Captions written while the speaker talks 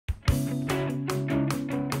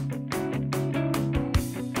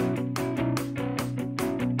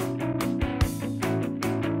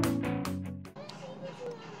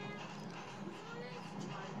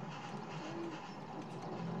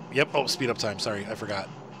Yep. Oh, speed up time. Sorry, I forgot.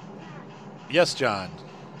 Yes, John.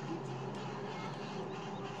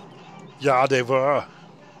 Ja, they were.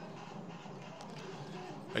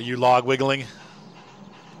 Are you log wiggling?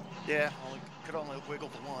 Yeah, could only wiggle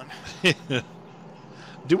the one.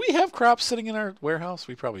 Do we have crops sitting in our warehouse?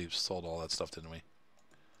 We probably sold all that stuff, didn't we?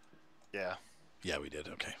 Yeah. Yeah, we did.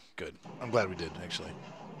 Okay, good. I'm glad we did, actually.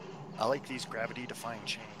 I like these gravity-defying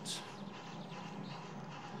chains.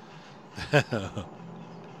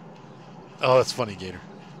 Oh, that's funny, Gator.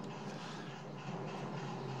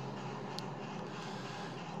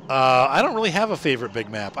 I don't really have a favorite big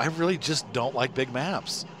map. I really just don't like big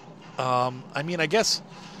maps. I mean, I guess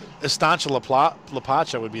Estancia La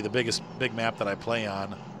Pacha would be the biggest big map that I play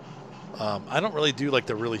on. I don't really do like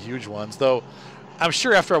the really huge ones, though. I'm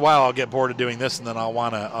sure after a while I'll get bored of doing this, and then I'll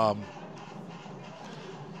want to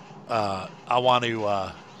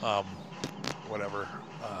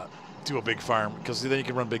do a big farm, because then you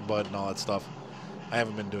can run Big Bud and all that stuff. I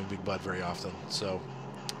haven't been doing Big Bud very often, so.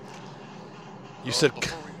 You said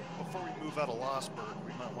before we move out of Lossberg,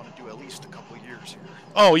 we might want to do at least a couple of years here.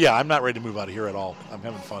 Oh yeah, I'm not ready to move out of here at all. I'm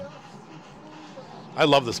having fun. I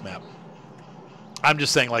love this map. I'm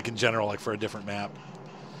just saying, like in general, like for a different map,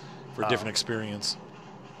 for a different experience.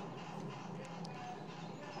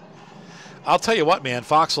 I'll tell you what, man,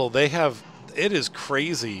 Foxhole, it is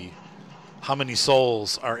crazy how many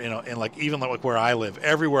souls are in like even like where I live.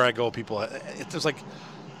 Everywhere I go, people, there's like,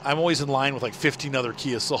 I'm always in line with like 15 other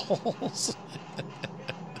Kia Souls.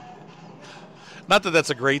 Not that that's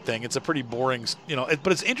a great thing. It's a pretty boring, but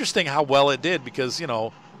it's interesting how well it did, because,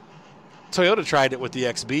 Toyota tried it with the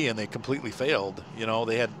XB and they completely failed.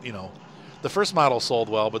 They had, the first model sold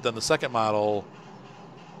well, but then the second model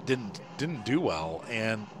didn't do well.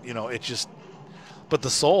 And, but the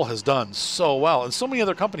Soul has done so well. And so many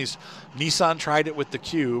other companies, Nissan tried it with the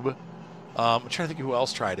Cube. I'm trying to think who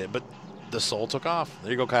else tried it, but the Soul took off.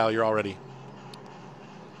 There you go, Kyle. You're all ready.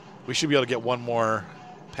 We should be able to get one more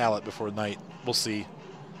pallet before night. We'll see.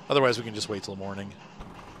 Otherwise, we can just wait till morning.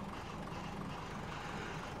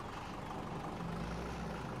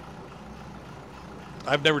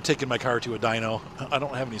 I've never taken my car to a dyno. I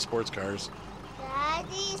don't have any sports cars.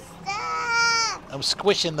 Daddy, stop! I'm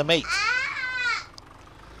squishing the mate. Ah!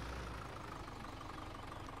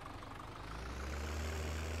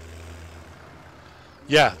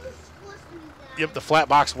 Yeah. Yep, the flat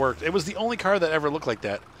box worked. It was the only car that ever looked like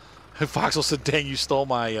that. Foxel said, dang, you stole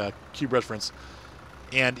my Cube reference.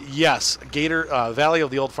 And yes, Gator, Valley of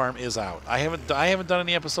the Old Farm is out. I haven't done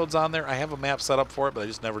any episodes on there. I have a map set up for it, but I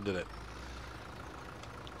just never did it.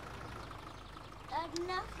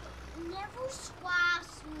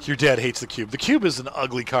 Your dad hates the Cube. The Cube is an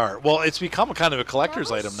ugly car. Well, it's become a kind of a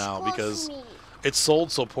collector's item now, because it's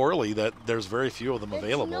sold so poorly that there's very few of them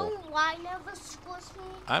available. You know why you never squish me?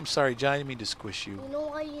 I'm sorry, John. I didn't mean to squish you. You know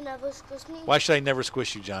why you never squish me? Why should I never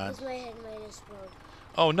squish you, John? Because my head might explode.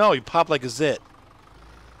 Oh, no. You pop like a zit.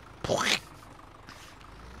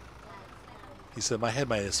 He said, my head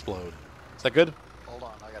might explode. Is that good? Hold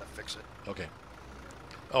on. I got to fix it. Okay.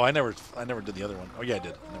 Oh, I never did the other one. Oh, yeah, I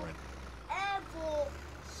did. Never mind. Ever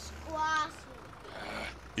squash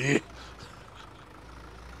me. Yeah.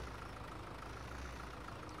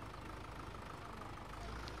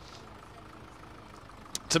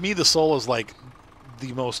 To me, the Soul is like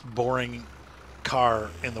the most boring car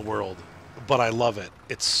in the world, but I love it.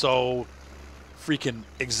 It's so freaking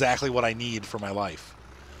exactly what I need for my life.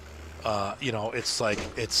 It's like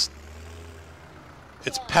it's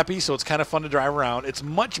peppy, so it's kind of fun to drive around. It's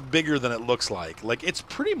much bigger than it looks like. Like, it's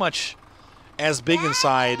pretty much as big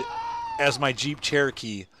inside as my Jeep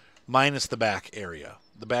Cherokee, minus the back area.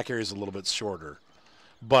 The back area is a little bit shorter.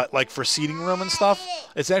 But, like, for seating room and stuff,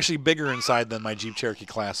 it's actually bigger inside than my Jeep Cherokee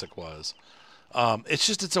Classic was.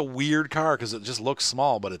 It's a weird car because it just looks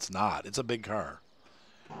small, but it's not. It's a big car.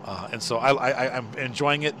 And so I'm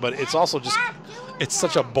enjoying it, but it's also just, it's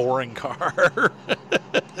such a boring car.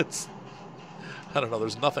 I don't know,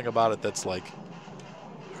 there's nothing about it that's, like,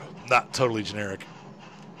 not totally generic.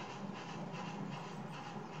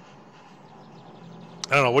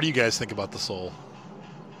 I don't know, what do you guys think about the Soul?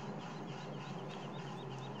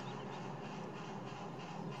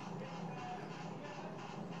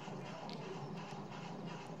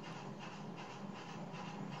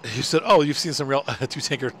 You said, oh, you've seen some real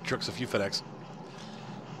two-tanker trucks, a few FedEx.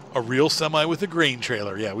 A real semi with a grain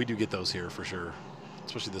trailer. Yeah, we do get those here for sure,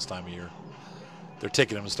 especially this time of year. They're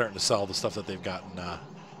taking them and starting to sell the stuff that they've gotten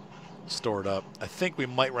stored up. I think we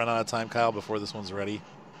might run out of time, Kyle, before this one's ready.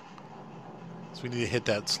 So we need to hit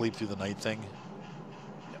that sleep through the night thing.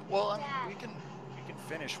 Well, we can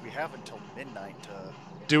finish. We have until midnight to...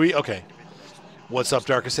 Do we? Okay. What's up,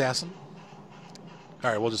 Dark Assassin?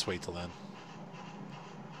 All right, we'll just wait till then.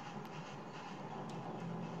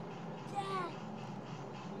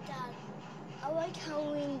 Dad, I like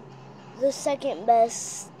Halloween the second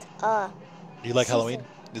best. You like Halloween?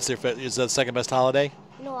 Is that the second best holiday?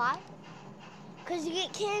 You know why? Because you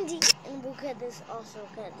get candy. And look at this also.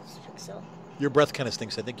 Look at this pixel. Your breath kind of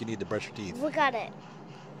stinks. I think you need to brush your teeth. Look at it.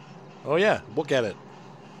 Oh, yeah. Look at it.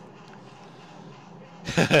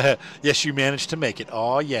 Yes, you managed to make it.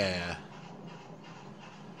 Oh, yeah.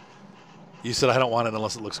 You said I don't want it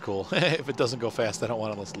unless it looks cool. If it doesn't go fast, I don't want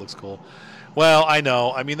it unless it looks cool. Well, I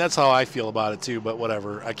know. I mean, that's how I feel about it, too, but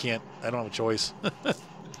whatever. I don't have a choice.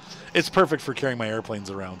 It's perfect for carrying my airplanes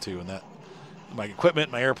around, too, and that. My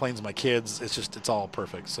equipment, my airplanes, my kids, it's all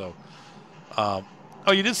perfect. So, oh,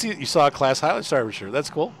 you saw a class silage harvester. That's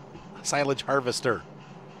cool. Silage harvester.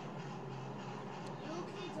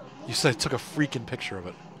 You said I took a freaking picture of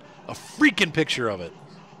it. A freaking picture of it.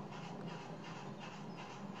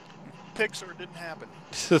 Pixar didn't happen.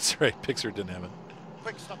 That's right. Pixar didn't happen.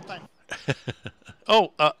 Quick, stop time.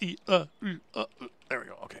 Oh, there we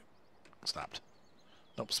go. Okay. Stopped.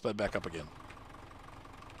 Nope, sped back up again.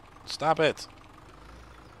 Stop it.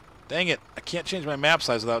 Dang it. I can't change my map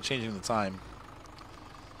size without changing the time.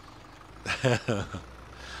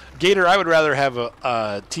 Gator, I would rather have a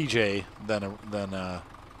TJ than a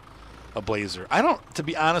Blazer. To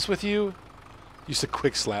be honest with you, use a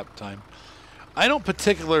quick slap time. I don't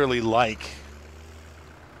particularly like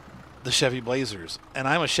the Chevy Blazers, and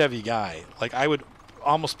I'm a Chevy guy. Like, I would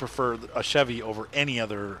almost prefer a Chevy over any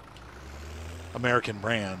other American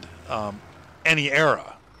brand, any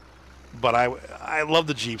era. But I love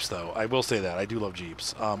the Jeeps, though. I will say that I do love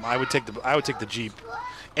Jeeps. I would take the Jeep,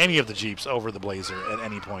 any of the Jeeps over the Blazer at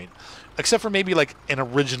any point, except for maybe like an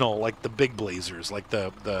original, like the big Blazers, like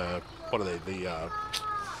the what are they?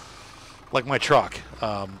 Like my truck.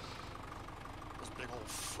 Those big old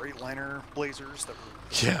Freightliner Blazers that were.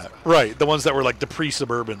 Yeah, right. The ones that were like the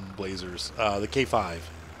pre-Suburban Blazers, the K5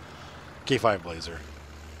 Blazer.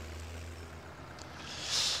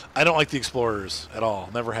 I don't like the Explorers at all.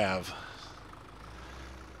 Never have.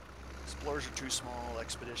 Explorers are too small.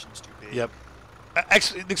 Expedition's too big. Yep.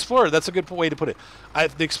 The Explorer, that's a good way to put it. I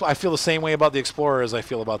feel the same way about the Explorer as I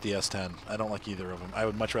feel about the S10. I don't like either of them. I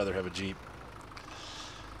would much rather have a Jeep.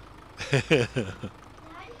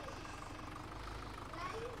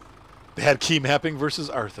 They had key mapping versus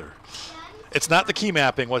Arthur. It's not the key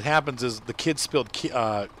mapping. What happens is the kid spilled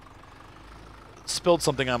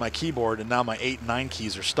something on my keyboard, and now my 8 and 9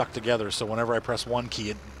 keys are stuck together, so whenever I press one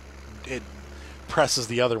key, it presses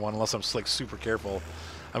the other one unless I'm like super careful.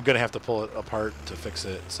 I'm going to have to pull it apart to fix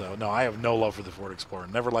it. So, no, I have no love for the Ford Explorer.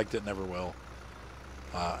 Never liked it, never will.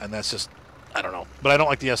 And that's just, I don't know. But I don't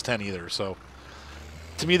like the S10 either. So,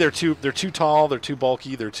 to me, they're too tall, they're too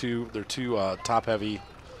bulky, they're too top heavy.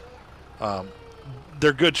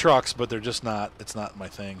 They're good trucks, but they're just not. It's not my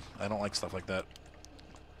thing. I don't like stuff like that.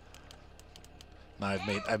 Now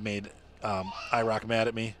I've made IROC mad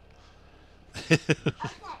at me.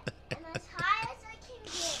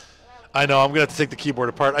 I know, I'm going to have to take the keyboard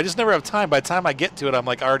apart. I just never have time. By the time I get to it, I'm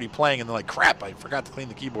like already playing, and then like, crap, I forgot to clean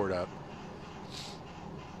the keyboard out.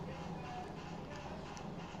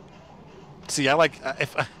 See,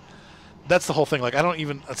 that's the whole thing. Like, I don't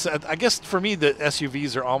even, I guess for me, the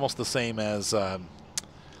SUVs are almost the same as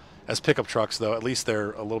pickup trucks, though. At least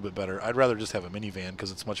they're a little bit better. I'd rather just have a minivan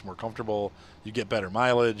because it's much more comfortable. You get better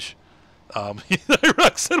mileage.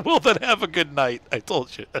 Rock said, well, then have a good night. I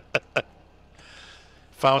told you.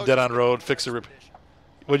 Found dead on road, fix a rip.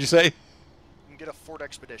 What'd you say? You can get a Ford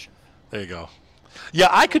Expedition. There you go. Yeah,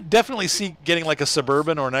 I could definitely see getting like a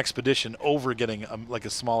Suburban or an Expedition over getting like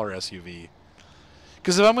a smaller SUV.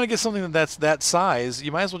 Because if I'm going to get something that's that size,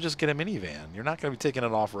 you might as well just get a minivan. You're not going to be taking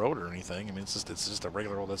it off-road or anything. I mean, it's just a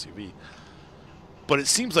regular old SUV. But it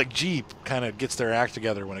seems like Jeep kind of gets their act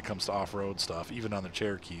together when it comes to off-road stuff, even on the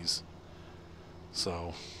Cherokees.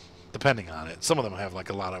 So, depending on it. Some of them have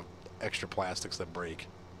like a lot of extra plastics that break.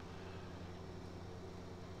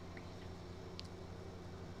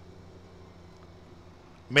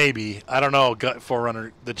 Maybe. I don't know.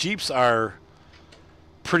 Forerunner. The Jeeps are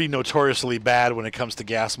pretty notoriously bad when it comes to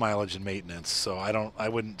gas mileage and maintenance. So I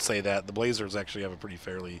wouldn't say that. The Blazers actually have a pretty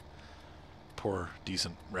fairly poor,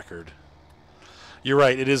 decent record. You're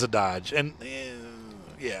right. It is a Dodge. And,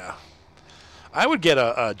 yeah. I would get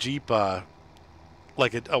a Jeep,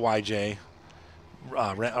 like a YJ.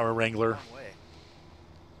 Or a Wrangler.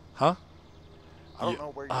 Huh? I don't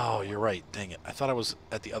know where you're going. You're right. Dang it. I thought I was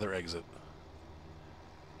at the other exit.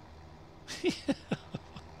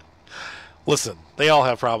 Listen, they all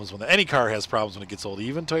have problems when any car has problems when it gets old.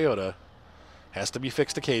 Even Toyota. Has to be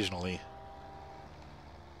fixed occasionally.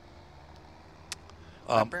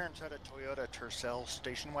 My parents had a Toyota Tercel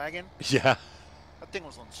station wagon. Yeah. That thing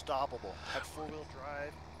was unstoppable. Had 4-wheel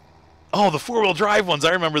drive. Oh, the 4-wheel drive ones.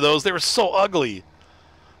 I remember those. They were so ugly.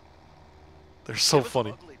 They're so It was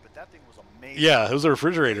funny. ugly, but that thing was amazing. Yeah, it was a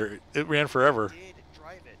refrigerator. It ran forever. I did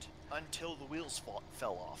drive it until the wheels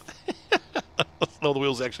fell off. No, the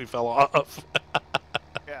wheels actually fell off.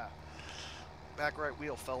 Yeah. Back right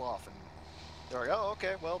wheel fell off, and they're like, oh,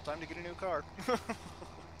 okay, well, time to get a new car.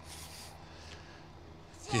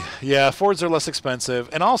 Yeah, Fords are less expensive.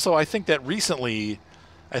 And also, I think that recently,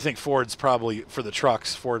 I think Ford's probably, for the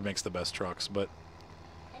trucks, Ford makes the best trucks. But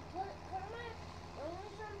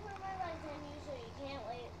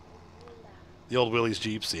the old Willys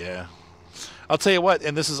Jeeps, yeah. I'll tell you what,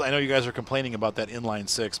 and this is, I know you guys are complaining about that inline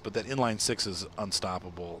 6, but that inline 6 is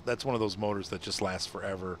unstoppable. That's one of those motors that just lasts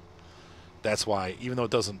forever. That's why, even though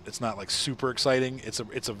it's not like super exciting, it's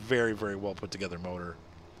a very, very well put together motor.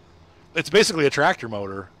 It's basically a tractor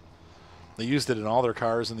motor. They used it in all their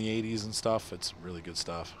cars in the 80s and stuff. It's really good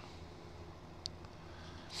stuff.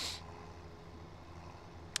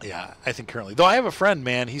 Yeah, I think currently. Though I have a friend,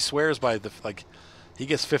 man, he swears by the, like, he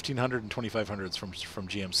gets 1500 and 2500s from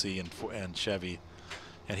GMC and Chevy,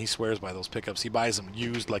 and he swears by those pickups. He buys them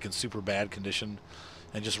used, like in super bad condition,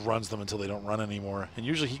 and just runs them until they don't run anymore. And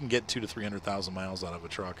usually he can get 200,000 to 300,000 miles out of a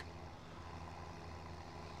truck.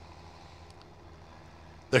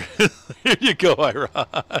 There you go,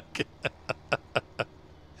 Iraq.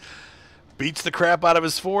 Beats the crap out of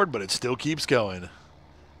his Ford, but it still keeps going.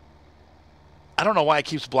 I don't know why it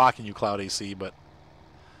keeps blocking you, Cloud AC, but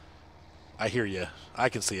I hear you. I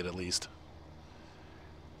can see it at least.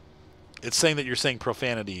 It's saying that you're saying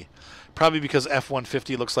profanity. Probably because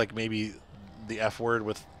F-150 looks like maybe the F word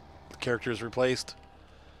with characters replaced,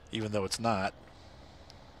 even though it's not.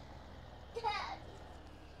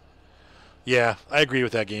 Yeah, I agree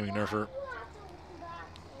with that, Gaming Nerfer.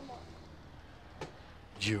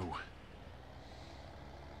 You.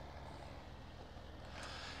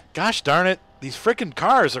 Gosh darn it. These frickin'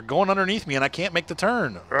 cars are going underneath me and I can't make the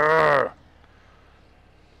turn. Urgh.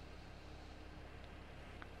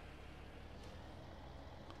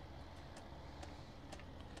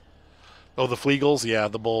 Oh, the Fleagles? Yeah,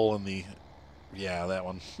 the bull and the... Yeah, that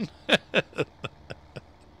one.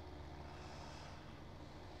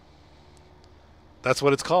 That's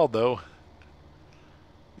what it's called, though.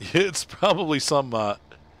 It's probably some...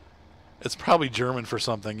 it's probably German for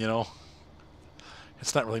something, you know?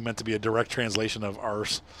 It's not really meant to be a direct translation of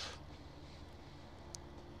arse.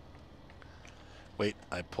 Wait,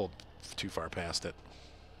 I pulled too far past it.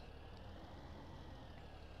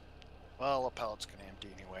 Well, a pallet's going to empty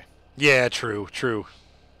anyway. Yeah, true, true.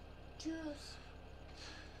 Juice.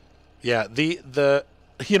 Yeah, the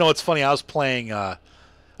you know, it's funny, I was playing, I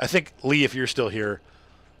think, Lee, if you're still here,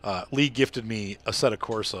 Lee gifted me a set of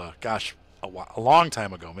Corsa, gosh, a long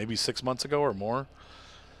time ago, maybe 6 months ago or more.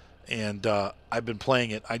 And I've been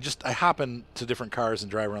playing it. I hop into different cars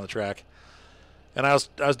and drive around the track. And I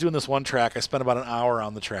was doing this one track. I spent about an hour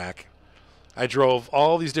on the track. I drove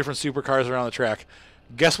all these different supercars around the track.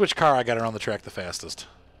 Guess which car I got around the track the fastest?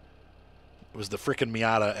 It was the frickin'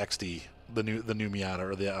 Miata XD, the new Miata,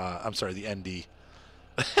 or the I'm sorry, the ND.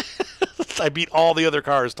 I beat all the other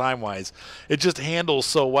cars time-wise. It just handles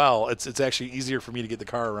so well. It's actually easier for me to get the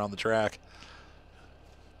car around the track.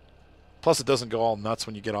 Plus, it doesn't go all nuts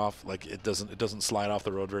when you get off. Like it doesn't slide off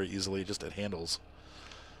the road very easily. It handles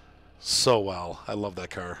so well. I love that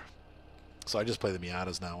car. So I just play the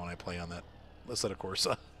Miatas now when I play on that set of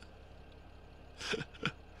Corsa.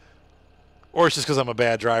 Or it's just because I'm a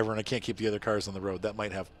bad driver and I can't keep the other cars on the road. That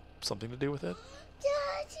might have something to do with it.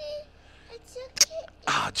 Daddy, it's okay.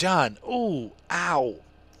 Ah, John. Ooh, ow.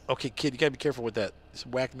 Okay, kid, you gotta be careful with that. Just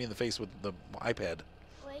whacked me in the face with the iPad.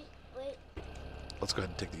 Wait. Let's go ahead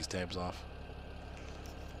and take these tabs off.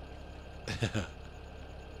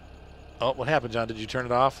 Oh, what happened, John? Did you turn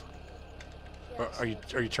it off? Or are you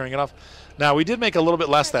turning it off? Now, we did make a little bit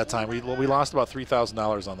less that time. We lost about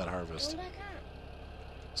 $3,000 on that harvest. Turn back on.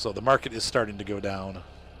 So the market is starting to go down.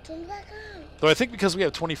 Turn back on. Though I think because we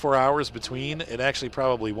have 24 hours between, it actually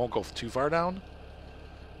probably won't go too far down.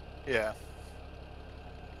 Yeah.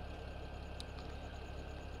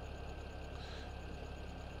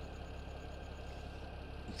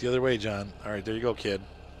 The other way, John. All right, there you go, kid.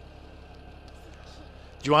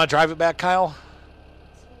 Do you want to drive it back, Kyle?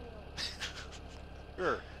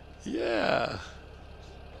 Sure. Yeah.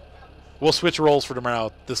 We'll switch roles for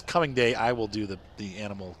tomorrow. This coming day, I will do the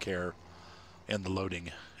animal care and the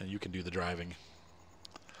loading, and you can do the driving.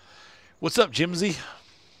 What's up, Jimsy?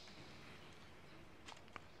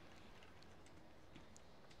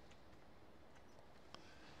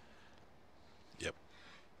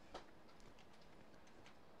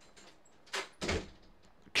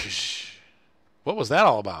 What was that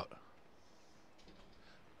all about?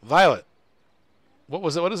 Violet. What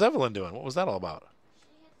was it? What is Evelyn doing? What was that all about?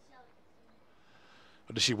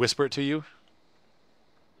 Did she whisper it to you?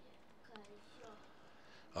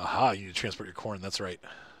 Aha, you need to transport your corn. That's right.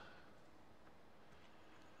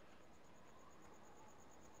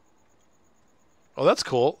 Oh, that's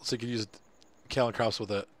cool. So you can use Callan Crops with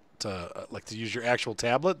to use your actual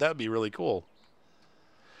tablet. That would be really cool.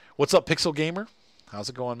 What's up, Pixel Gamer? How's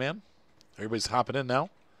it going, man? Everybody's hopping in now.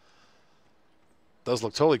 Does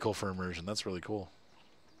look totally cool for immersion. That's really cool.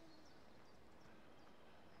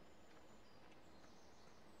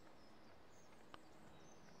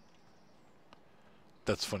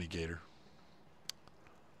 That's funny, Gator.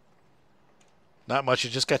 Not much. You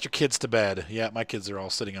just got your kids to bed. Yeah, my kids are all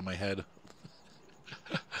sitting on my head.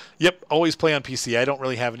 Yep, always play on PC. I don't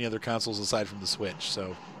really have any other consoles aside from the Switch,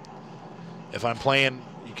 so if I'm playing,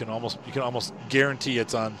 you can almost guarantee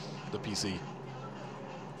it's on the PC.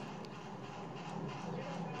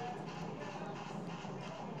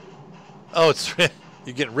 Oh, it's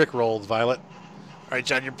you're getting rickrolled, Violet. All right,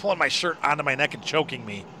 John, you're pulling my shirt onto my neck and choking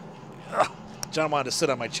me. Ugh. John wanted to sit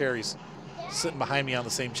on my chair. He's sitting behind me on the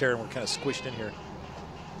same chair, and we're kind of squished in here.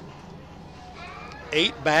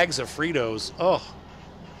 8 bags of Fritos. Oh.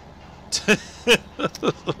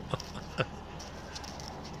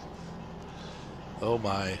 Oh,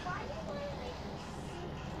 my.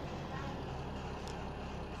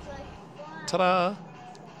 Ta-da.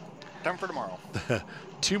 Time for tomorrow.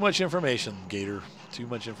 Too much information, Gator. Too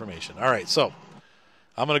much information. All right, so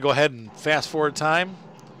I'm going to go ahead and fast forward time.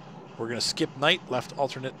 We're going to skip night, left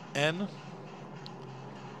alternate N.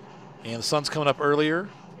 And the sun's coming up earlier.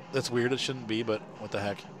 That's weird. It shouldn't be, but what the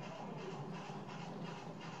heck.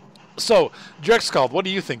 So, Drexcald, what do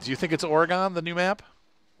you think? Do you think it's Oregon, the new map?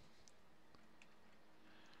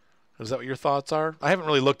 Is that what your thoughts are? I haven't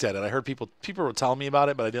really looked at it. I heard people were telling me about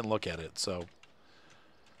it, but I didn't look at it. So, I'll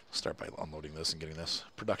start by unloading this and getting this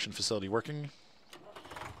production facility working.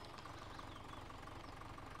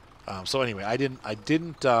 So anyway, I didn't.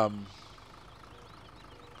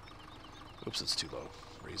 Oops, it's too low.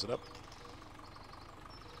 Raise it up.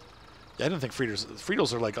 Yeah, I didn't think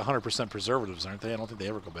Fritos are like 100% preservatives, aren't they? I don't think they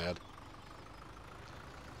ever go bad.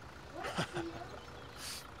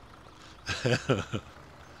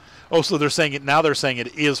 Oh, so they're saying it now. They're saying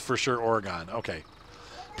it is for sure Oregon. Okay.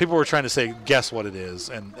 People were trying to say guess what it is,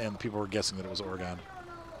 and people were guessing that it was Oregon.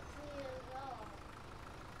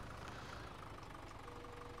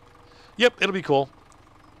 Yep, it'll be cool.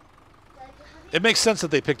 It makes sense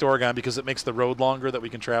that they picked Oregon because it makes the road longer that we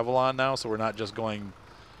can travel on now, so we're not just going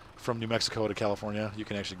from New Mexico to California. You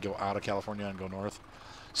can actually go out of California and go north.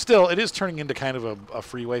 Still, it is turning into kind of a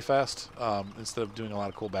freeway fest instead of doing a lot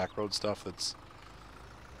of cool back road stuff.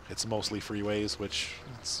 It's mostly freeways, which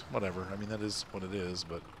it's whatever. I mean, that is what it is,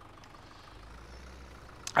 but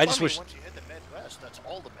I just wish. Once you hit the Midwest, that's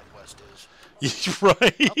all the Midwest is.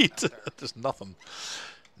 Right. There's nothing.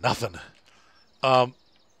 Nothing.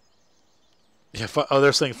 Yeah.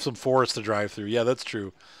 They're saying some forests to drive through. Yeah, that's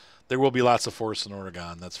true. There will be lots of forests in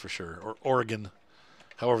Oregon, that's for sure. Or Oregon,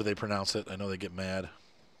 however they pronounce it. I know they get mad.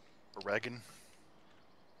 Oregon.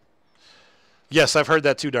 Yes, I've heard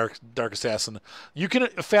that too, Dark Assassin. You can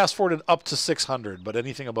fast forward it up to 600, but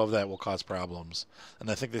anything above that will cause problems. And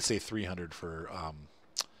I think they say 300 for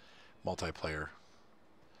multiplayer.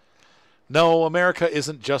 No, America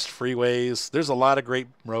isn't just freeways. There's a lot of great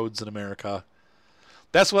roads in America.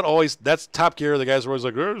 That's Top Gear. The guys are always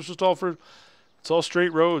like, oh, it's all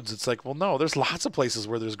straight roads. It's like, well, no, there's lots of places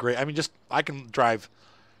where there's great. I mean, I can drive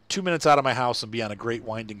 2 minutes out of my house and be on a great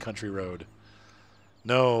winding country road.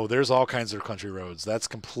 No, there's all kinds of country roads. That's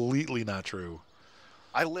completely not true.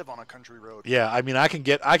 I live on a country road. Yeah, I mean, I can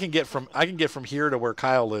get from here to where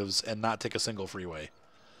Kyle lives and not take a single freeway,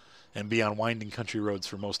 and be on winding country roads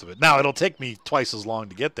for most of it. Now it'll take me twice as long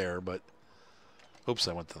to get there, but oops,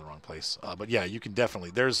 I went to the wrong place. But yeah, you can definitely.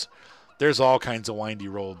 There's all kinds of windy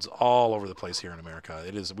roads all over the place here in America.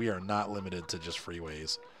 We are not limited to just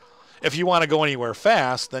freeways. If you want to go anywhere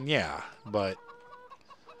fast, then yeah, but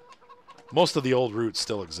most of the old routes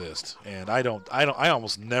still exist, and I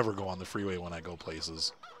almost never go on the freeway when I go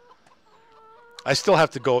places. I still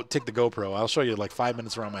have to take the GoPro. I'll show you like 5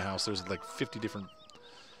 minutes around my house. There's like 50 different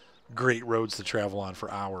great roads to travel on for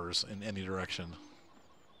hours in any direction.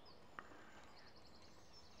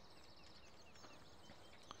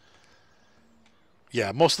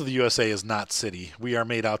 Yeah, most of the USA is not city. We are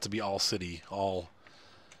made out to be all city, all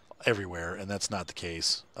everywhere, and that's not the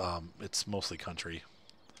case. It's mostly country.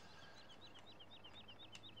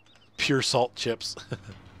 Pure salt chips.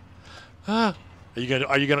 Are you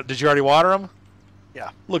gonna? Did you already water them?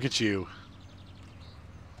 Yeah. Look at you.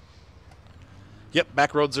 Yep,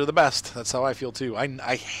 back roads are the best. That's how I feel too.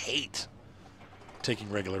 I hate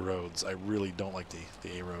taking regular roads. I really don't like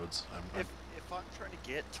the A roads. If I'm trying to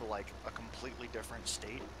get to like a completely different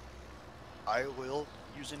state, I will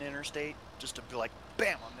use an interstate just to be like,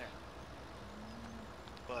 bam, I'm there.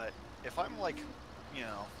 But if I'm like, you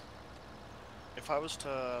know, if I was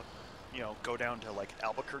to, you know, go down to like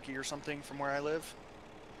Albuquerque or something from where I live,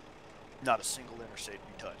 not a single interstate to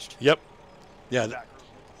be touched. Yep. Yeah. Back road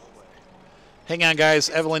the whole way. Hang on, guys.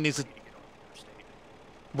 Evelyn needs to.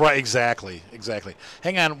 Right, exactly.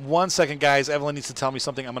 Hang on 1 second, guys. Evelyn needs to tell me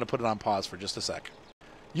something. I'm going to put it on pause for just a sec.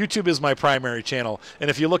 YouTube is my primary channel, and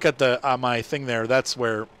if you look at the on my thing there, that's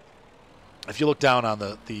where. If you look down on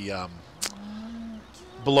the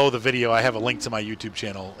below the video, I have a link to my YouTube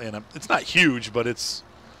channel, and it's not huge, but it's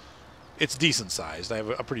decent sized. I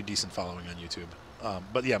have a pretty decent following on YouTube.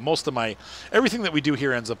 But yeah, most of everything that we do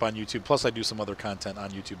here ends up on YouTube. Plus, I do some other content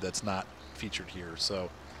on YouTube that's not featured here. So.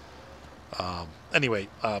 Anyway,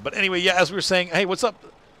 yeah, as we were saying, hey, what's up,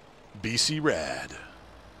 BC Rad?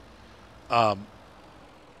 I'm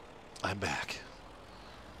back.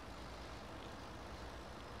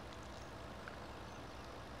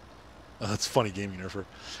 Oh, that's funny, Gaming Nerfer.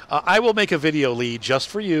 I will make a video, Lee, just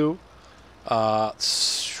for you. I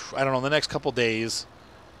don't know, in the next couple days.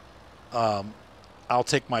 I'll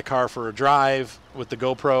take my car for a drive with the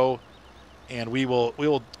GoPro, and we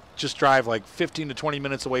will just drive like 15 to 20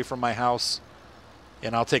 minutes away from my house,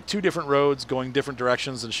 and I'll take 2 different roads going different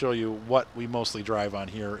directions and show you what we mostly drive on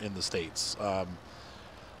here in the States.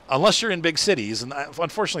 Unless you're in big cities, and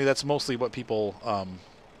unfortunately that's mostly what people...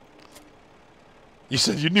 You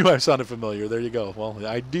said you knew I sounded familiar. There you go. Well,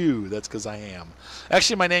 I do. That's because I am.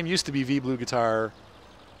 Actually, my name used to be V Blue Guitar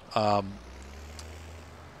on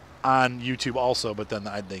YouTube also, but then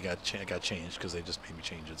it got changed because they just made me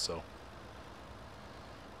change it, so...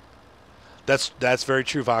 That's very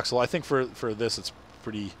true, Voxel. I think for this it's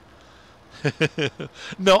pretty...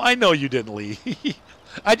 No, I know you didn't, Lee.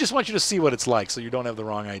 I just want you to see what it's like so you don't have the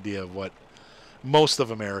wrong idea of what most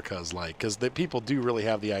of America is like, because the people do really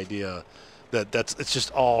have the idea that it's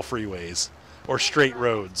just all freeways or straight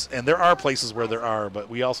roads. And there are places where there are, but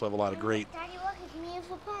we also have a lot of great,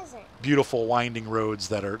 beautiful winding roads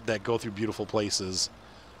that go through beautiful places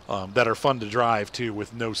that are fun to drive, too,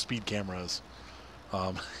 with no speed cameras.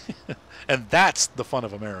 And that's the fun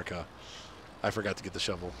of America. I forgot to get the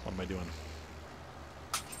shovel. What am I doing?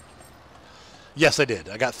 Yes, I did.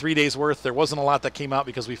 I got 3 days worth. There wasn't a lot that came out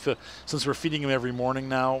because since we're feeding him every morning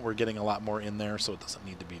now, we're getting a lot more in there, so it doesn't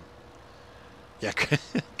need to be. Yeah,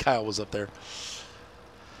 Kyle was up there.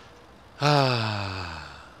 Oh,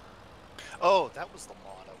 that was the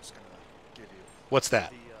mod I was going to give you. What's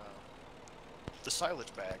that? The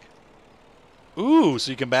silage bag. Ooh, so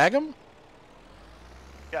you can bag them?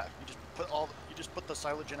 Yeah, you just put the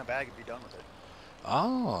silage in a bag and be done with it.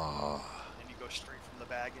 Oh. And you go straight from the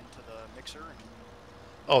bag into the mixer.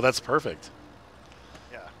 Oh, that's perfect.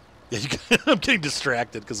 Yeah. Yeah, I'm getting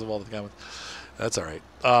distracted because of all the comments. That's all right.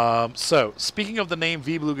 So, speaking of the name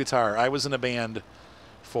V Blue Guitar, I was in a band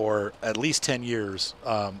for at least 10 years.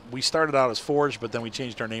 We started out as Forge, but then we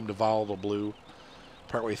changed our name to Volatile Blue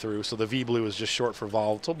partway through. So the V Blue is just short for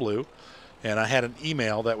Volatile Blue. And I had an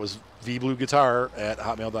email that was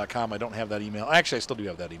vblueguitar@hotmail.com. I don't have that email. Actually, I still do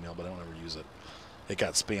have that email, but I don't ever use it. It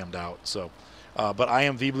got spammed out. So, but I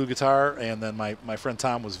am V Blue Guitar, and then my friend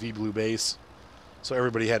Tom was V Blue Bass. So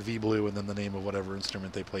everybody had V Blue, and then the name of whatever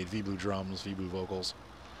instrument they played: V Blue Drums, V Blue Vocals.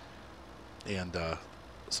 And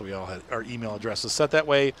so we all had our email addresses set that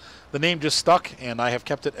way. The name just stuck, and I have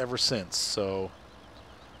kept it ever since. So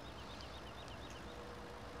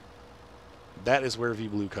that is where V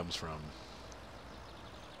Blue comes from.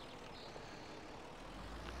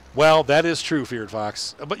 Well, that is true, Feared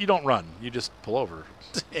Fox. But you don't run. You just pull over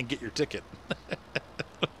and get your ticket.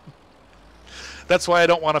 That's why I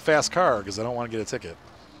don't want a fast car, because I don't want to get a ticket.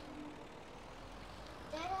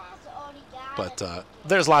 But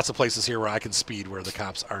there's lots of places here where I can speed where the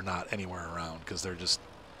cops are not anywhere around, because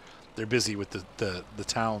they're busy with the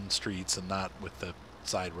town streets and not with the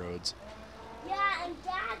side roads. Yeah, and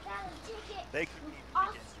Dad got a ticket. They could be us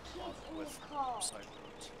kids in his car. side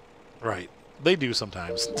roads. Right. They do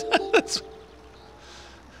sometimes.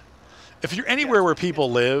 If you're anywhere where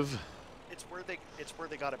people live, it's where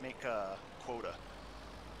they got to make a quota.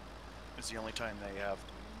 It's the only time they have,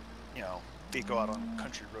 they go out on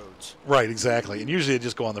country roads. Right, exactly. And usually they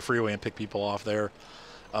just go on the freeway and pick people off there.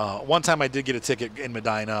 One time I did get a ticket in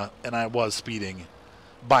Medina, and I was speeding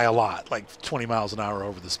by a lot, like 20 miles an hour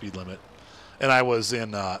over the speed limit. And I was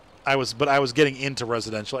I was getting into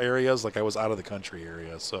residential areas, like I was out of the country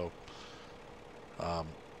area. So,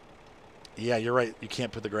 Yeah, you're right. You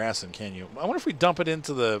can't put the grass in, can you? I wonder if we dump it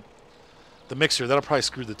into the mixer. That'll probably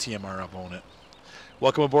screw the TMR up, won't it?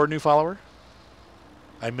 Welcome aboard, new follower.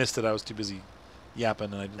 I missed it. I was too busy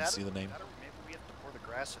yapping, and I didn't see the name. Maybe we have to pour the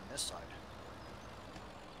grass in this side.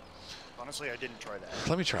 Honestly, I didn't try that.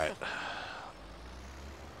 Let me try it.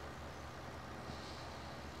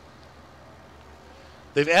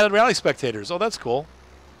 They've added rally spectators. Oh, that's cool.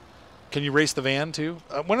 Can you race the van, too?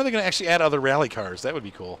 When are they going to actually add other rally cars? That would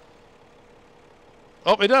be cool.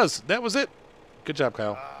 Oh, it does. That was it. Good job, Kyle.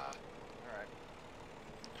 All right.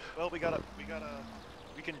 Well, we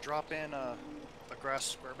can drop in a grass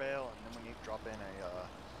square bale, and then we need to drop in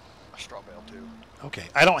a straw bale too. Okay.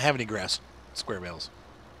 I don't have any grass square bales.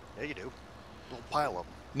 Yeah, you do. A little pile of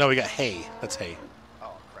them. No, we got hay. That's hay.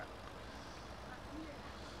 Oh crap.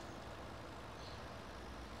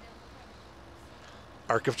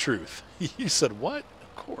 Arc of Truth. You said what?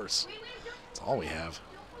 Of course. That's all we have.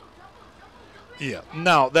 Yeah.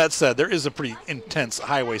 Now, that said, there is a pretty intense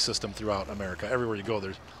highway system throughout America. Everywhere you go,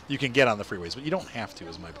 you can get on the freeways, but you don't have to,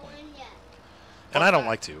 is my point. And I don't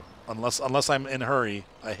like to. Unless I'm in a hurry,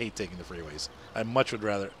 I hate taking the freeways. I much would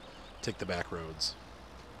rather take the back roads.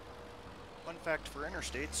 Fun fact for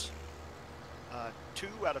interstates, 2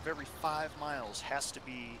 out of every 5 miles has to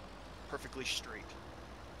be perfectly straight.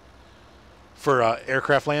 For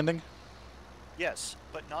aircraft landing? Yes,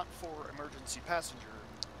 but not for emergency passenger.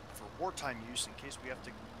 For wartime use, in case we have to,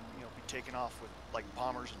 be taken off with like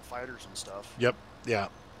bombers and fighters and stuff. Yep. Yeah.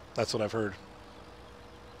 That's what I've heard.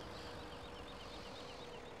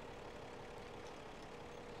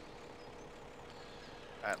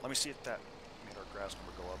 All right, let me see if that made our grass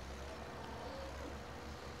number go up.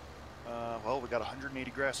 Well, we got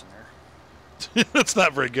 180 grass in there. That's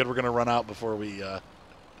not very good. We're going to run out before we...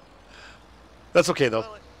 That's okay, though.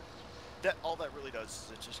 Well, all that really does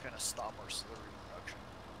is it's just going to stop our slurry production.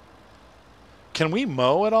 Can we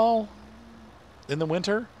mow at all in the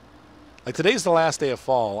winter? Like, today's the last day of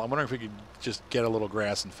fall. I'm wondering if we could just get a little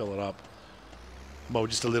grass and fill it up. Mow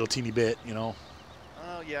just a little teeny bit, Oh,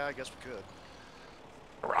 yeah, I guess we could.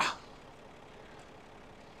 Rah.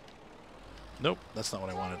 Nope, that's not what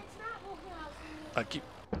I wanted.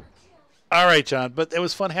 All right, John, but it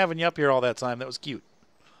was fun having you up here all that time. That was cute.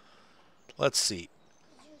 Let's see.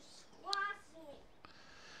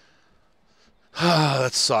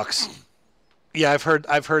 That sucks. Yeah, I've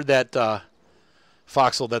heard that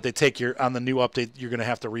Foxhole that they take on the new update. You're going to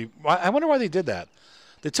have to I wonder why they did that.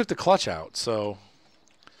 They took the clutch out, so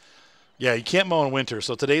yeah, you can't mow in winter.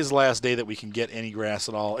 So today's the last day that we can get any grass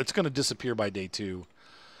at all. It's going to disappear by day 2,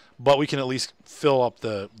 but we can at least fill up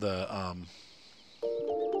the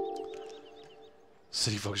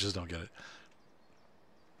city folks just don't get it.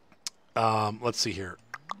 Let's see here.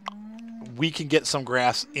 We can get some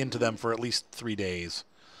grass into them for at least 3 days.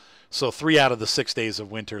 So 3 out of the 6 days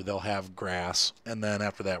of winter, they'll have grass. And then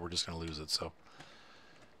after that, we're just going to lose it. So,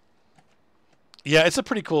 yeah, it's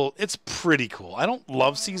pretty cool. I don't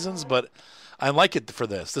love seasons, but I like it for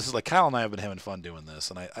this. This is like Kyle and I have been having fun doing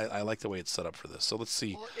this. And I like the way it's set up for this. So let's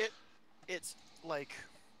see. Well, it's like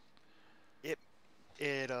it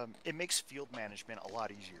makes field management a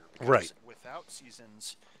lot easier. Because right. Without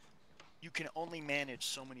seasons, you can only manage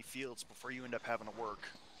so many fields before you end up having to work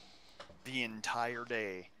the entire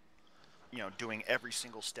day, doing every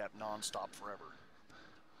single step nonstop forever.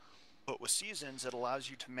 But with seasons, it allows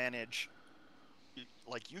you to manage,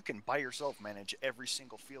 like you can by yourself manage every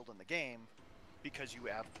single field in the game because you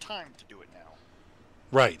have time to do it now.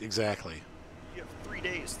 Right, exactly. You have 3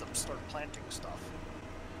 days to start planting stuff.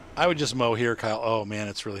 I would just mow here, Kyle. Oh, man,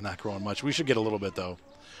 it's really not growing much. We should get a little bit, though.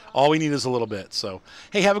 All we need is a little bit. So,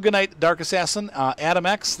 hey, have a good night, Dark Assassin. Adam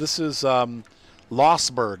X, this is Lossberg,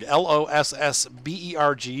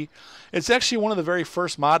 Lossberg. It's actually one of the very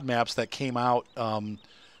first mod maps that came out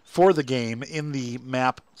for the game in the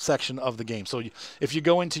map section of the game. So if you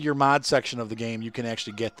go into your mod section of the game, you can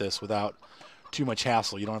actually get this without too much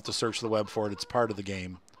hassle. You don't have to search the web for it. It's part of the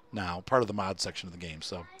game now, part of the mod section of the game.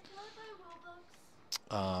 So,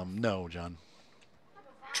 no, John.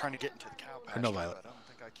 I'm trying to get into the cow pasture, No, Violet. but I don't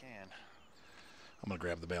think I can. I'm going to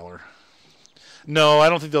grab the baler. No, I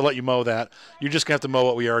don't think they'll let you mow that. You're just going to have to mow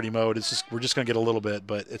what we already mowed. We're just going to get a little bit,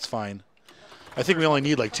 but it's fine. I think we only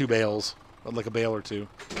need like 2 bales, like a bale or 2.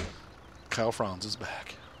 Kyle Franz is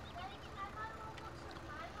back.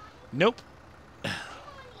 Nope.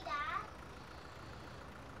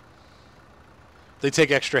 They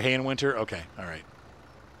take extra hay in winter? Okay, all right.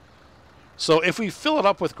 So if we fill it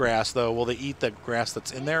up with grass, though, will they eat the grass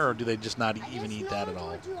that's in there, or do they just not even eat that at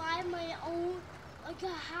all? I have my own, like a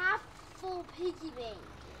half-full piggy bank.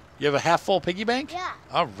 You have a half-full piggy bank? Yeah.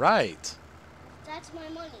 All right. That's my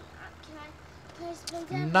money. Can I Can I spin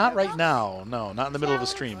down Not the right box? now. No, not in the middle of a Yeah,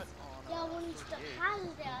 stream. Yeah, when it's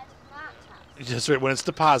deposited at the laptop. Just right when it's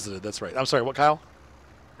deposited. That's right. I'm sorry. What, Kyle?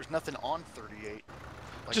 There's nothing on 38.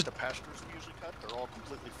 Like Just- the pastures we usually cut, they're all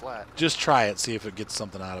completely flat. Just try it. See if it gets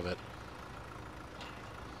something out of it.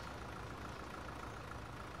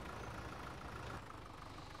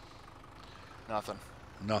 Nothing.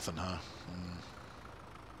 Nothing, huh?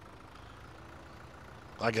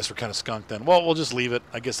 I guess we're kind of skunked then. Well, we'll just leave it.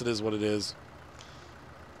 I guess it is what it is.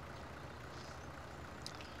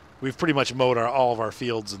 We've pretty much mowed all of our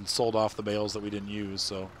fields and sold off the bales that we didn't use,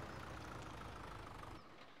 so.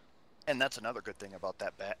 And that's another good thing about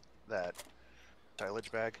that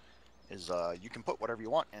tillage bag is you can put whatever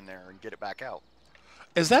you want in there and get it back out.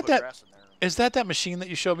 Is You that put grass in there. is that machine that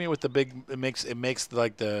you showed me with the big? It makes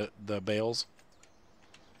like the bales.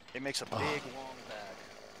 It makes a big long bag.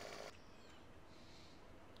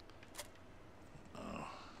 Oh,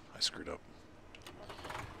 I screwed up.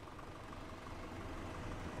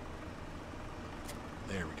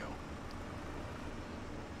 There we go.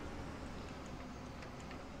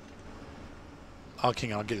 Oh,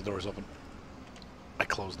 King, I'll get the doors open. I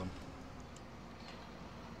closed them.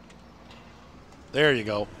 There you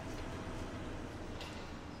go.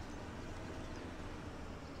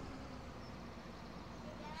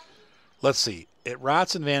 Let's see. It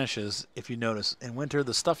rots and vanishes, if you notice. In winter,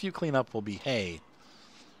 the stuff you clean up will be hay.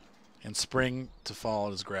 In spring, to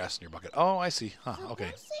fall is grass in your bucket. Oh, I see. Huh, The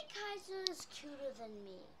okay. Ghostly Kaiser is cuter than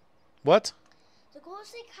me. What? The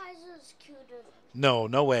Ghostly Kaiser is cuter than me. No,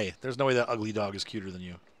 no way. There's no way that ugly dog is cuter than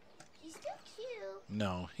you. He's still cute.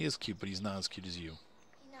 No, he is cute, but he's not as cute as you.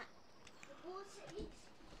 He's not. The Ghostly,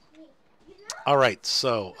 he's not. All right,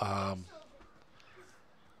 so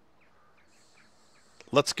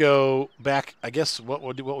let's go back. I guess what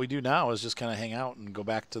we do now is just kind of hang out and go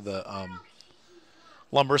back to the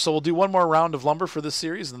lumber. So we'll do one more round of lumber for this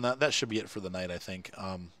series, and that should be it for the night, I think.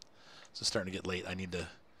 It's starting to get late. I need to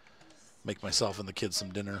make myself and the kids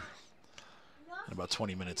some dinner in about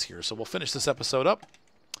 20 minutes here. So we'll finish this episode up.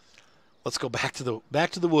 Let's go back to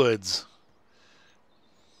the woods.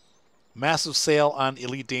 Massive sale on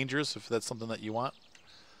Elite Dangerous, if that's something that you want.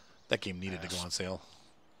 That game needed to go on sale.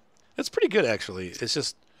 It's pretty good, actually. It's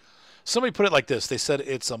just somebody put it like this. They said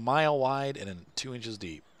it's a mile wide and 2 inches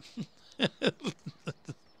deep.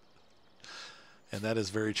 And that is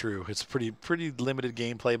very true. It's pretty limited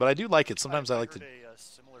gameplay, but I do like it. Sometimes I like to. heard a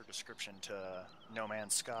similar description to No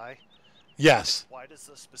Man's Sky. Yes. Wide is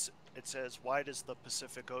it says wide is the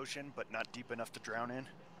Pacific Ocean, but not deep enough to drown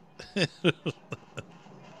in.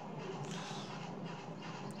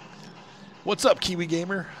 What's up, Kiwi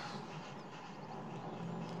Gamer?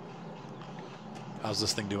 How's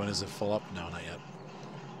this thing doing? Is it full up? No, not yet.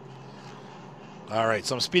 All right,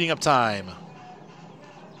 so I'm speeding up time.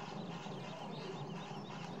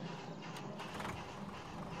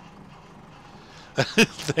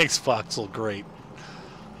 Thanks, Foxel. Great.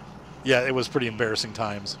 Yeah, it was pretty embarrassing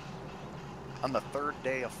times. On the 3rd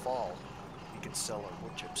day of fall, you can sell our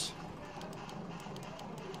wood chips.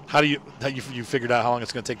 How you figured out how long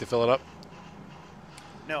it's going to take to fill it up?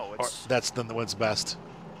 No, Or it's that's then what's best.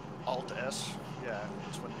 Alt S. Yeah,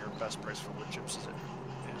 it's when your best price for wood chips is.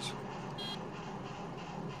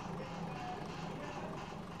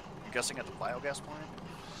 I'm guessing at the biogas plant.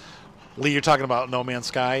 Lee, you're talking about No Man's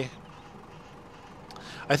Sky.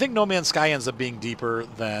 I think No Man's Sky ends up being deeper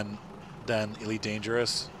than Elite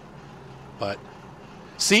Dangerous, but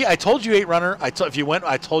see, I told you, 8Runner. If you went,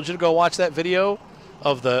 I told you to go watch that video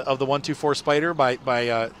of the 124 Spider by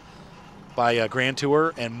Grand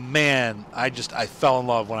Tour, and man, I fell in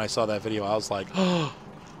love when I saw that video. I was like, oh,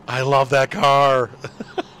 I love that car.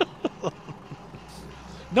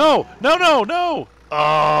 No.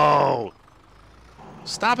 Oh,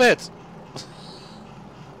 stop it.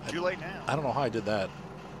 Too late now. I don't know how I did that.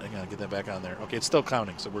 I gotta get that back on there. Okay, it's still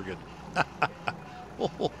counting, so we're good.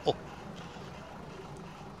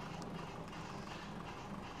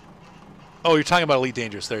 Oh, you're talking about Elite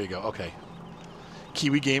Dangerous. There you go. Okay.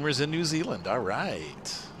 Kiwi Gamers in New Zealand. All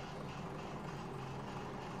right.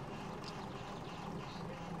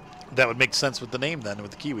 That would make sense with the name then,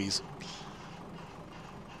 with the Kiwis.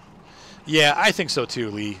 Yeah, I think so too,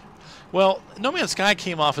 Lee. Well, No Man's Sky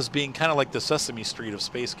came off as being kind of like the Sesame Street of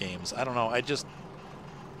space games. I don't know.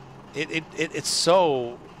 It's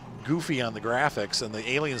so goofy on the graphics and the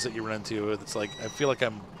aliens that you run into. It's like I feel like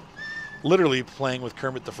I'm literally playing with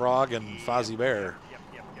Kermit the Frog and Fozzie Bear. Yep.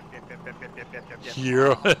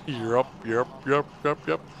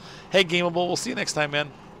 Hey, Gameable, we'll see you next time, man.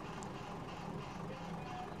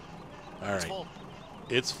 All right.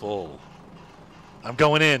 It's full. I'm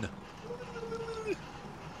going in.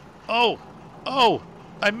 Oh, Oh,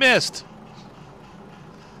 I missed.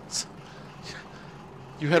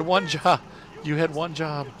 You had one job. You had one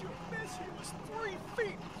job. Did you miss? He was 3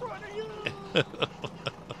 feet in front of you.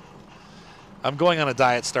 I'm going on a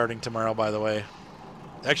diet starting tomorrow, by the way.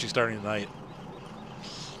 Actually, starting tonight.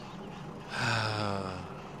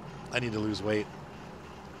 I need to lose weight.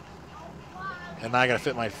 And now I got to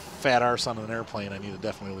fit my fat arse on an airplane. I need to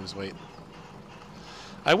definitely lose weight.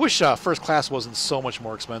 I wish first class wasn't so much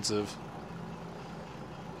more expensive.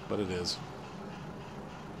 But it is.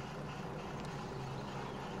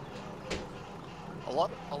 A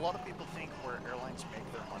lot of people think where airlines make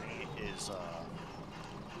their money is,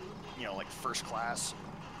 you know, like first class.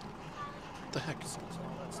 What the heck? And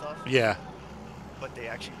all that stuff. Yeah. But they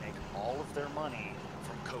actually make all of their money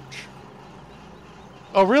from coach.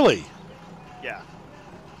 Oh, really? Yeah.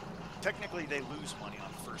 Technically, they lose money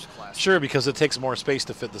on first class. Sure, because it takes more space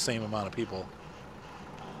to fit the same amount of people.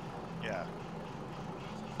 Yeah.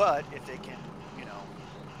 But if they can, you know,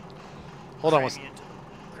 Hold on.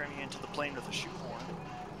 cram you into the plane with a shoehorn.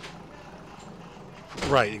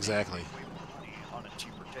 Right, exactly. Way more money on a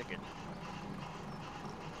cheaper ticket.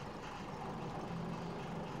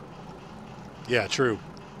 Yeah, true.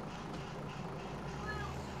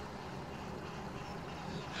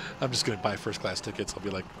 I'm just going to buy first class tickets. I'll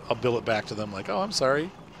be like, I'll bill it back to them like, oh, I'm sorry.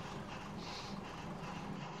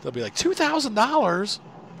 They'll be like, $2,000?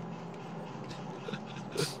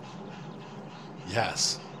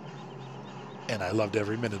 Yes. And I loved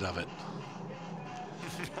every minute of it.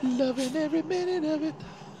 Loving every minute of it.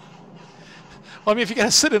 Well, I mean, if you got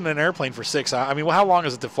to sit in an airplane for 6 hours, I mean, well, how long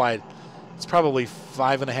is it to fly? It's probably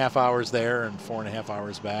 5.5 hours there and 4.5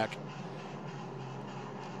 hours back.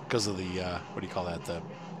 Because of the, what do you call that?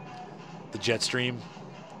 The jet stream.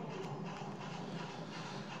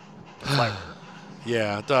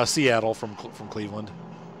 Yeah, Seattle from Cleveland.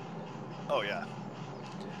 Oh yeah.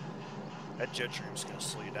 That jet stream's gonna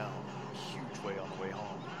slow you down a huge way on the way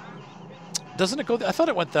home. Doesn't it go? I thought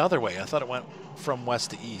it went the other way. I thought it went from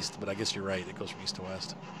west to east, but I guess you're right. It goes from east to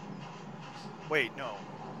west. Wait, no.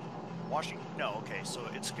 Washington? No. Okay, so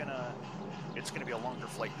it's gonna be a longer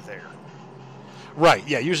flight there. Right.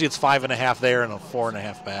 Yeah. Usually it's 5.5 there and a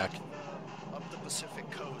 4.5 back. Up the Pacific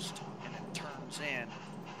coast, and it turns in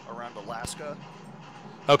around Alaska.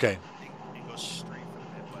 Okay. And goes straight for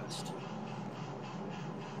the Midwest.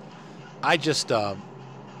 I just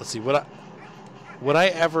let's see. Would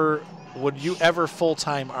you ever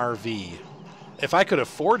full-time RV? If I could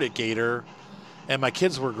afford it, Gator, and my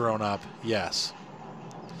kids were grown up, yes.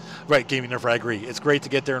 Right, Gaming Nerfer, I agree. It's great to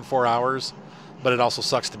get there in 4 hours, but it also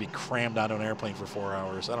sucks to be crammed onto an airplane for 4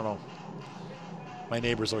 hours. I don't know. My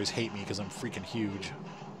neighbors always hate me because I'm freaking huge.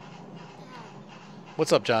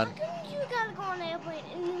 What's up, John? How come you gotta go on an airplane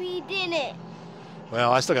and we didn't?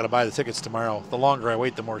 Well, I still got to buy the tickets tomorrow. The longer I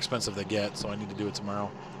wait, the more expensive they get, so I need to do it tomorrow.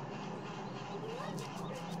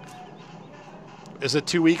 Is it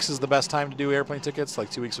 2 weeks is the best time to do airplane tickets? Like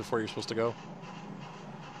 2 weeks before you're supposed to go?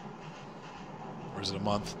 Or is it a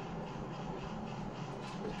month?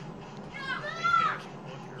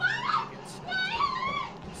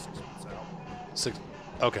 Six.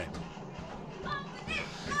 Okay.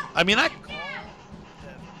 I mean, Like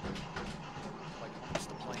owns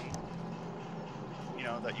the plane, you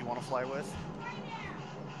know, that you want to fly with.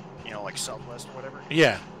 You know, like Southwest or whatever.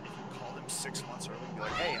 yeah. You call them 6 months early and be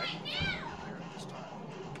like, hey, I need to be there at this time.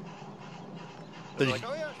 They're like,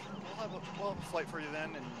 oh yeah, sure, we'll have a flight for you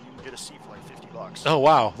then, and you can get a seat for like $50. Oh,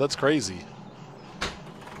 wow. That's crazy.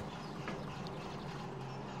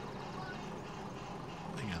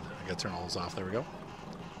 Hang on. I got to turn all those off. There we go.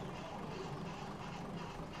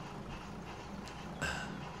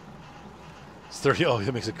 It's 30. Oh,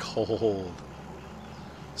 it makes it cold.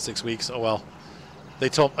 6 weeks. Oh, well. They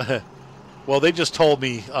told... well, they just told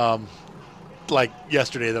me, like,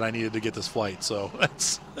 yesterday that I needed to get this flight. So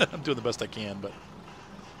I'm doing the best I can, but...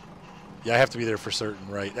 Yeah, I have to be there for certain,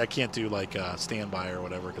 right? I can't do, like, standby or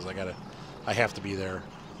whatever because I have to be there.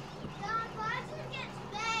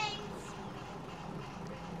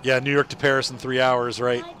 Yeah, New York to Paris in 3 hours,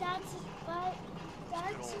 right?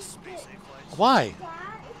 Why?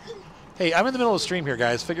 Hey, I'm in the middle of the stream here,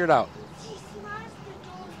 guys. Figure it out.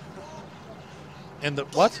 And the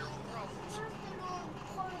what?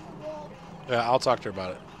 Yeah, I'll talk to her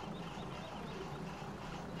about it.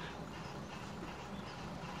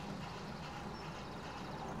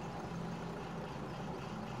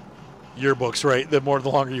 Yearbooks, right? The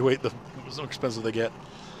longer you wait, the more expensive they get.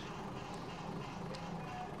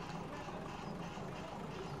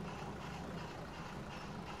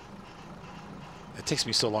 It takes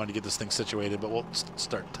me so long to get this thing situated, but we'll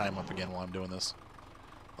start time up again while I'm doing this.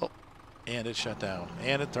 Oh, And it shut down.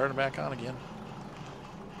 And it turned back on again.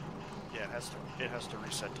 Yeah, it has to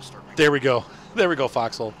reset to start making. There we go. There we go,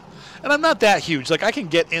 Foxhole. And I'm not that huge. Like, I can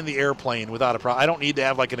get in the airplane without a problem. I don't need to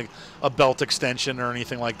have, like, a belt extension or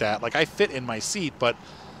anything like that. Like, I fit in my seat, but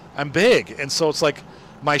I'm big. And so it's like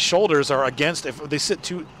my shoulders are against, if they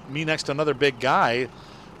sit me next to another big guy,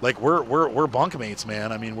 like, we're bunkmates,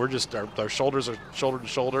 man. I mean, we're just, our shoulders are shoulder to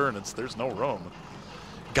shoulder, and there's no room.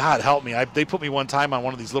 God help me. They put me one time on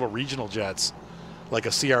one of these little regional jets, like a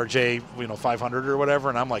CRJ, 500 or whatever,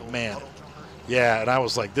 and I'm like, man. Yeah, and I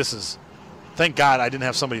was like, thank God I didn't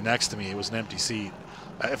have somebody next to me. It was an empty seat.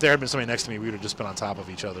 If there had been somebody next to me, we would have just been on top of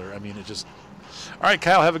each other. I mean, it just... All right,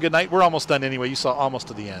 Kyle, have a good night. We're almost done anyway. You saw almost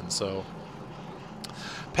to the end, so...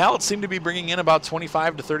 Pallets seem to be bringing in about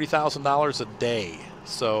 $25,000 to $30,000 a day,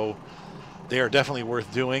 so they are definitely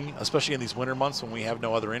worth doing, especially in these winter months when we have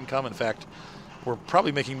no other income. In fact, we're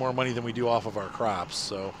probably making more money than we do off of our crops,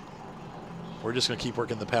 so we're just going to keep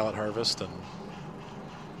working the pallet harvest, and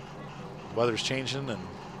weather's changing, and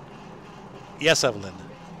yes, Evelyn.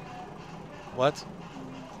 What?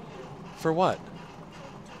 For what?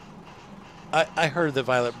 I heard that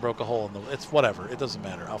Violet broke a hole in the... It's whatever. It doesn't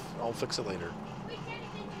matter. I'll fix it later.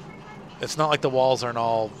 It's not like the walls aren't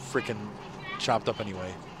all freaking chopped up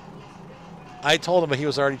anyway. I told him, but he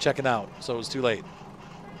was already checking out, so it was too late.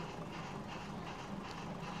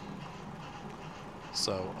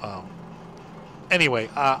 So, anyway,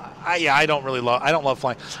 I don't love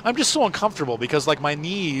flying. I'm just so uncomfortable because, like, my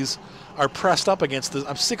knees are pressed up against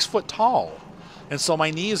I'm 6 foot tall. And so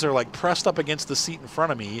my knees are, like, pressed up against the seat in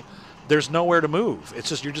front of me. There's nowhere to move. It's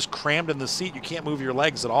just, you're just crammed in the seat. You can't move your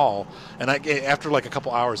legs at all. And after, like, a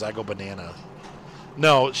couple hours, I go banana.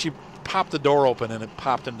 No, she popped the door open and it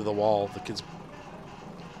popped into the wall. The kids...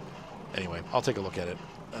 Anyway, I'll take a look at it.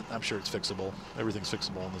 I'm sure it's fixable. Everything's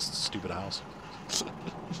fixable in this stupid house.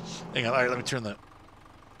 Hang on. All right, let me turn the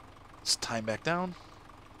time back down.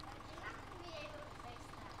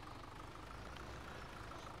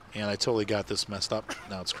 And I totally got this messed up.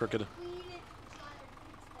 Now it's crooked.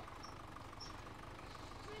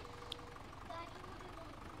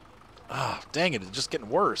 Ah, dang it. It's just getting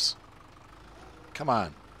worse. Come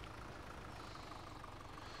on.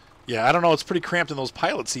 Yeah, I don't know. It's pretty cramped in those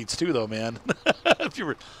pilot seats, too, though, man. If you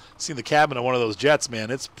were seeing the cabin of one of those jets,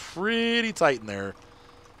 man, it's pretty tight in there.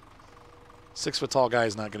 6 foot tall guy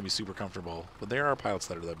is not going to be super comfortable. But there are pilots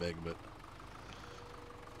that are that big, but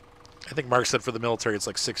I think Mark said for the military it's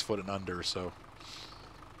like 6 foot and under, so.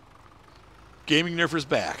 Gaming Nerfer's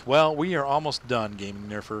back. Well, we are almost done, Gaming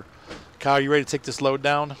Nerfer. Kyle, you ready to take this load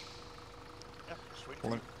down? Yep, sweet.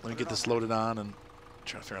 Well, let me get this loaded on and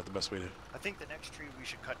try to figure out the best way to... I think the next tree we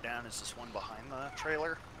should cut down is this one behind the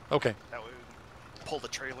trailer. Okay. That way we can pull the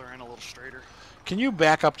trailer in a little straighter. Can you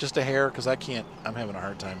back up just a hair? Because I can't... I'm having a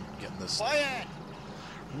hard time getting this... Quiet!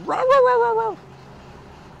 Row, row, row, row, row.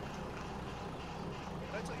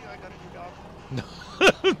 Did I tell you I got a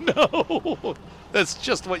new dog? No. That's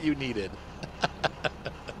just what you needed.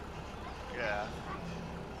 Yeah.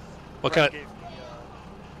 What Brett kind of... gave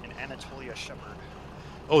me an Anatolia Shepherd.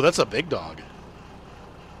 Oh, that's a big dog.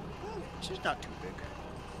 She's not too big.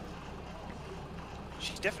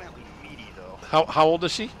 She's definitely meaty, though. How old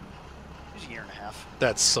is she? She's a year and a half.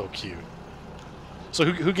 That's so cute. So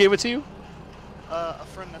who gave it to you? A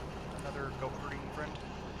friend, another goat herding friend.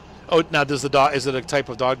 Oh, now does the dog... Is it a type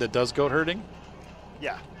of dog that does goat herding?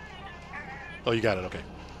 Yeah. Oh, you got it. Okay.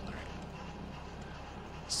 All right.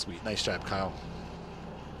 Sweet. Nice job, Kyle.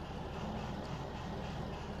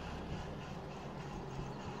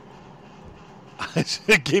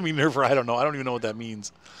 Gaming Nerfer, I don't know. I don't even know what that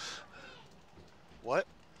means. What?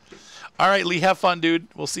 All right, Lee, have fun, dude.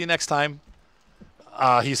 We'll see you next time.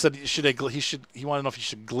 He said he wanted to know if he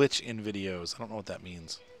should glitch in videos. I don't know what that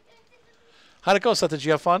means. How'd it go, Seth? Did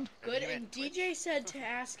you have fun? Good, and DJ said to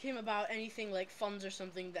ask him about anything like funds or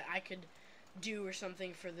something that I could do or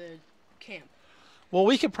something for the camp. Well,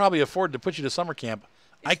 we could probably afford to put you to summer camp.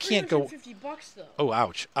 It's I can't go. $350 though. Oh,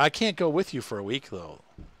 ouch! I can't go with you for a week though.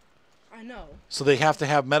 I know. So they have to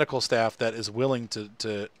have medical staff that is willing to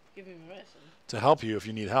Give me medicine. to help you if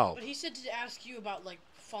you need help. But he said to ask you about like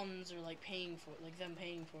funds or like paying for it, like them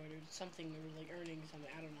paying for it or something, or like earning something.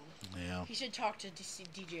 I don't know. Yeah. He should talk to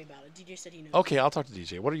DJ about it. DJ said he knows. Okay, I'll talk to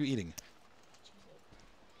DJ. What are you eating?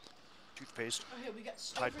 Toothpaste. Oh, here we got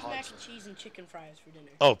Tide Stouffer's mac Pods. and cheese and chicken fries for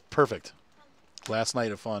dinner. Oh, perfect. Last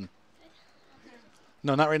night of fun.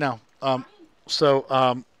 No, not right now.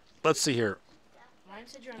 Let's see here. Ryan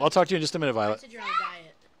said you're on I'll talk to you in just a minute, Ryan Violet. said you're on a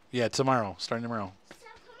diet. Yeah, tomorrow. Starting tomorrow.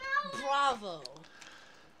 Bravo.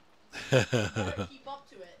 Gotta keep up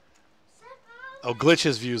to it. Oh, glitch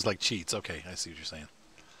his views like cheats. Okay, I see what you're saying.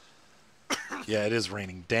 Yeah, it is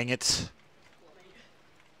raining. Dang it.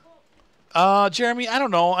 Jeremy, I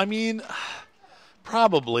don't know. I mean,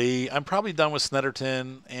 probably. I'm probably done with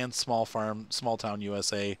Snetterton and Small Town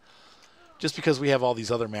USA. Just because we have all these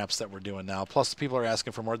other maps that we're doing now. Plus, people are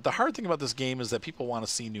asking for more. The hard thing about this game is that people want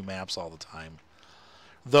to see new maps all the time.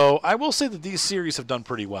 Though, I will say that these series have done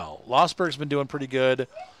pretty well. Lossberg's been doing pretty good.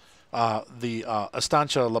 The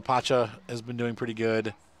Estancia La Pacha has been doing pretty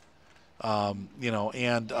good. You know,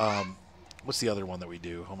 and what's the other one that we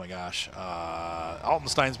do? Oh, my gosh.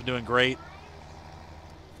 Altenstein's been doing great.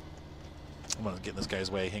 I'm going to get in this guy's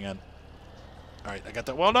way. Hang on. All right, I got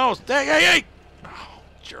that. Well, no. Hey! Oh,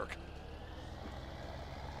 jerk.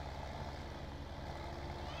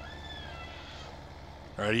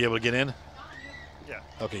 All right, are you able to get in? Yeah.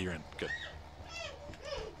 Okay, you're in. Good.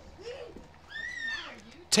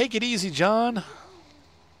 Take it easy, John.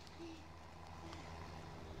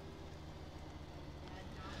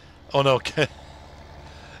 Oh, no.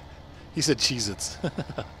 He said Cheez-Its.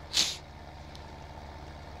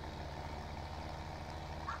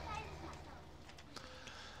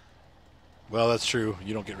 Well, that's true.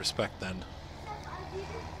 You don't get respect then.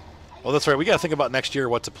 Well, that's right. We got to think about next year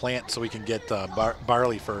what to plant so we can get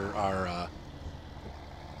barley for our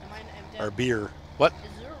beer. What? Is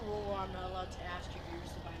there a rule where I'm not allowed to ask your viewers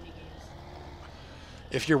to buy me games?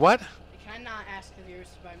 If you're what? I cannot ask the viewers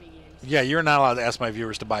to buy me games. Yeah, you're not allowed to ask my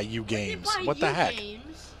viewers to buy you games. What the heck?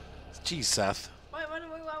 Games? Geez, Seth.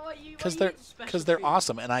 Because they're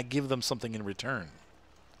awesome, and I give them something in return.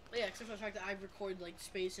 Yeah, except for the fact that I record like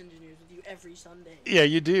Space Engineers with you every Sunday. Yeah,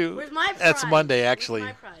 you do. Where's my prize? That's Monday, actually.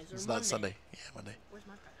 Where's my prize? Or it's Monday? not Sunday. Yeah, Monday. Where's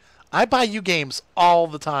my prize? I buy you games all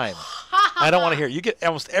the time. I don't want to hear it. You get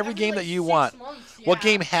almost every game like that you 6 want. months, yeah. What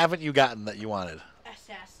game haven't you gotten that you wanted?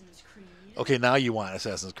 Assassin's Creed. Okay, now you want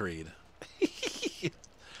Assassin's Creed. Every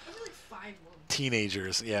like 5 months.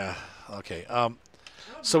 Teenagers, yeah. Okay.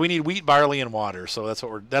 So we need wheat, barley, and water. So that's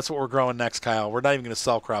what we're growing next, Kyle. We're not even going to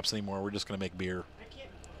sell crops anymore. We're just going to make beer. I can't.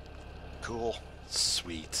 Cool.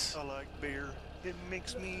 Sweet. I like beer. It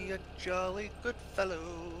makes me a jolly good fellow.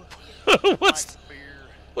 What's Like beer.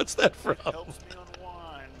 what's that from? It helps me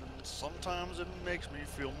unwind, and sometimes it makes me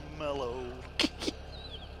feel mellow.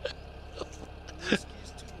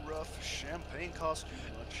 Whiskey's too rough, champagne costs too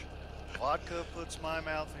much. Vodka puts my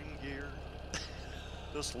mouth in gear.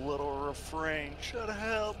 This little refrain should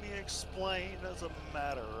help me explain. As a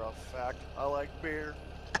matter of fact, I like beer.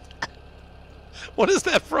 What is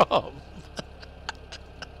that from?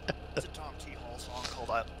 It's a Tom T. Hall song called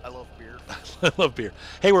I Love Beer. I love beer.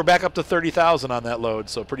 Hey, we're back up to 30,000 on that load,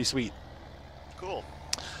 so pretty sweet. Cool.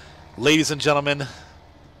 Ladies and gentlemen,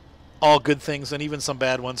 all good things and even some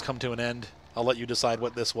bad ones come to an end. I'll let you decide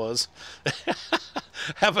what this was.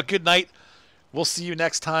 Have a good night. We'll see you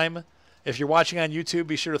next time. If you're watching on YouTube,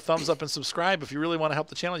 be sure to thumbs up and subscribe. If you really want to help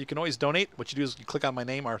the channel, you can always donate. What you do is you click on my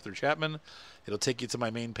name, Arthur Chapman. It'll take you to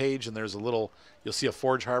my main page, and there's you'll see a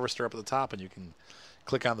Forge Harvester up at the top, and you can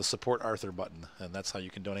click on the Support Arthur button, and that's how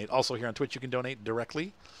you can donate. Also, here on Twitch, you can donate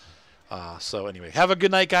directly. So anyway, have a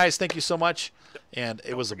good night, guys. Thank you so much, and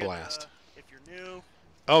it was a blast. If you're new.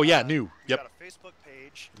 Oh, yeah, new. We've Yep. got a Facebook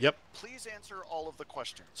page. Yep. Please answer all of the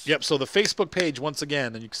questions. Yep, so the Facebook page, once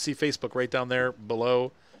again, and you can see Facebook right down there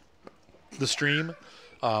below the stream.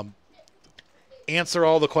 Answer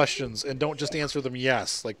all the questions, and don't just answer them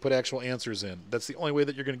yes. Like, put actual answers in. That's the only way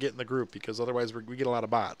that you're going to get in the group, because otherwise we get a lot of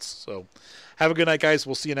bots. So have a good night, guys.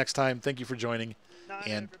 We'll see you next time. Thank you for joining. Night,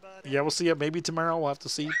 And everybody. yeah, we'll see you maybe tomorrow. We'll have to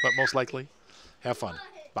see, but most likely. Have fun.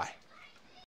 Bye.